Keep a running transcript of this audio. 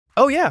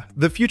Oh yeah,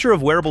 the future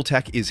of wearable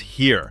tech is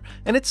here,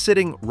 and it's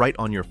sitting right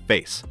on your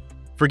face.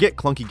 Forget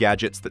clunky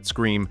gadgets that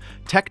scream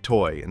tech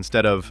toy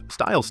instead of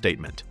style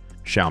statement.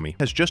 Xiaomi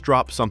has just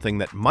dropped something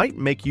that might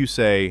make you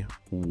say,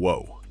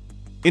 whoa.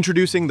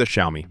 Introducing the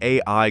Xiaomi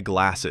AI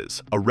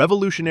Glasses, a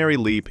revolutionary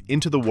leap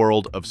into the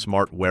world of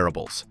smart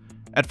wearables.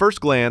 At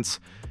first glance,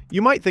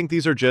 you might think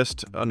these are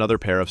just another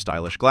pair of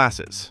stylish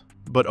glasses.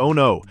 But oh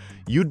no,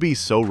 you'd be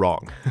so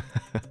wrong.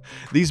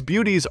 These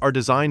beauties are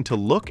designed to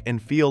look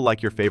and feel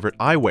like your favorite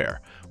eyewear,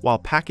 while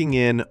packing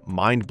in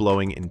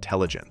mind-blowing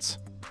intelligence.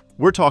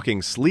 We're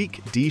talking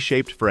sleek,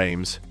 D-shaped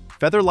frames,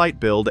 feather-light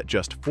build at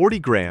just 40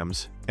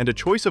 grams, and a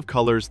choice of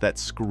colors that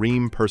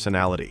scream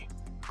personality.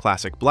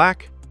 Classic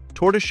black,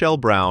 tortoiseshell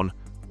brown,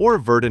 or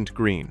verdant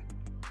green.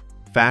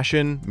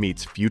 Fashion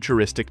meets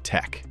futuristic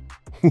tech.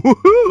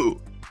 Woohoo!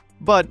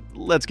 But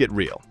let's get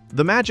real.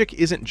 The magic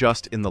isn't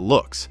just in the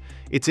looks,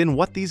 it's in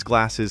what these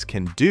glasses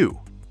can do.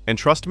 And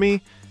trust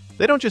me,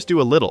 they don't just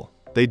do a little,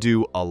 they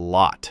do a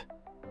lot.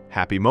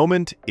 Happy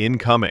moment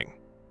incoming.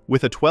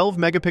 With a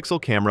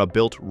 12-megapixel camera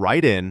built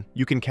right in,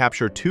 you can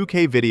capture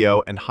 2K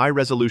video and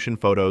high-resolution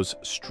photos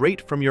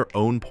straight from your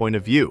own point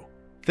of view.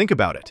 Think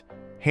about it.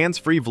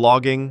 Hands-free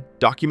vlogging,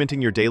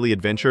 documenting your daily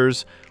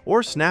adventures,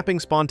 or snapping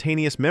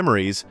spontaneous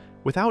memories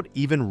without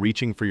even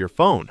reaching for your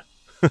phone.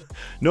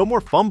 No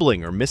more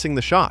fumbling or missing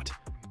the shot.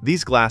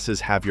 These glasses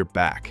have your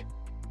back.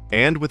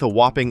 And with a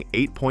whopping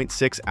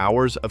 8.6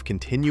 hours of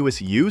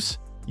continuous use,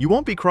 you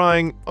won't be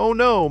crying, "Oh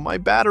no, my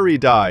battery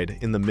died,"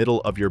 in the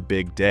middle of your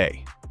big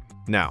day.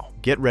 Now,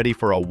 get ready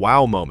for a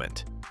wow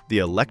moment, the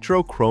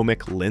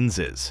electrochromic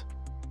lenses.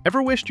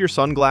 Ever wished your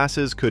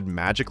sunglasses could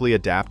magically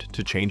adapt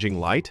to changing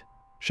light?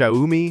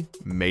 Xiaomi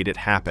made it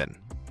happen.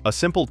 A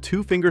simple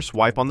 2-finger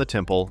swipe on the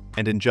temple,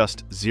 and in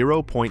just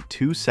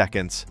 0.2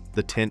 seconds,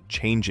 the tint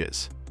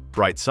changes.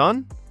 Bright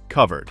sun?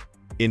 Covered.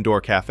 Indoor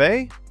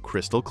cafe?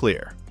 Crystal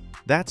clear.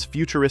 That's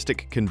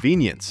futuristic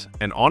convenience,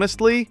 and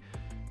honestly,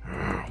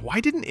 why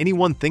didn't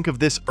anyone think of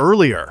this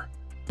earlier?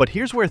 But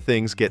here's where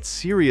things get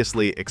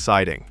seriously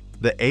exciting.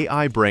 The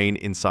AI brain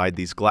inside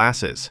these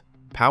glasses,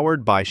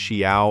 powered by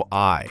Xiaomi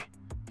AI.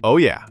 Oh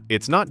yeah,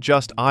 it's not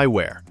just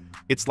eyewear.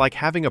 It's like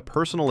having a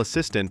personal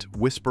assistant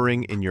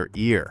whispering in your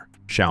ear.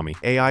 Xiaomi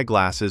AI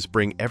glasses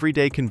bring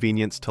everyday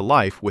convenience to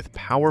life with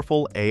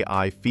powerful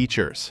AI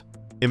features.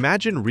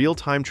 Imagine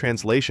real-time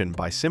translation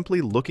by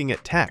simply looking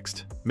at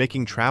text,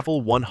 making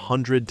travel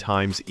 100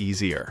 times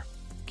easier.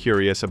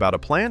 Curious about a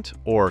plant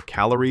or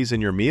calories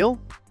in your meal?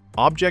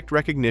 Object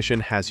recognition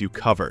has you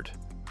covered.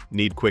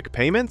 Need quick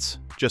payments?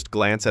 Just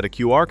glance at a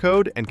QR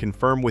code and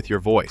confirm with your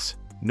voice.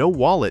 No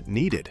wallet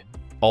needed.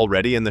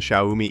 Already in the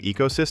Xiaomi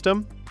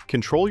ecosystem?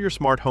 Control your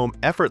smart home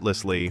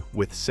effortlessly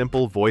with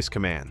simple voice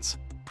commands.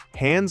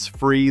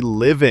 Hands-free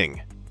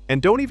living.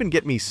 And don't even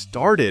get me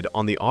started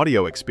on the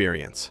audio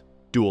experience.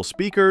 Dual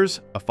speakers,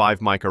 a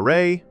 5-mic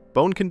array,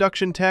 bone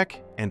conduction tech,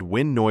 and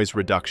wind noise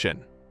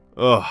reduction.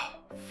 Ugh,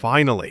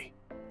 finally.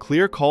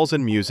 Clear calls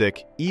and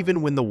music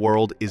even when the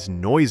world is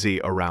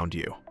noisy around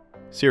you.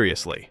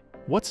 Seriously,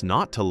 what's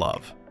not to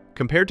love?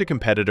 Compared to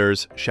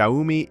competitors,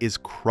 Xiaomi is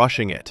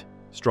crushing it.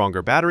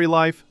 Stronger battery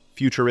life,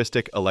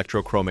 futuristic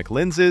electrochromic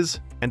lenses,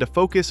 and a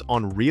focus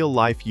on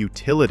real-life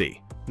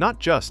utility, not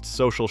just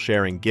social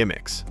sharing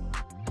gimmicks.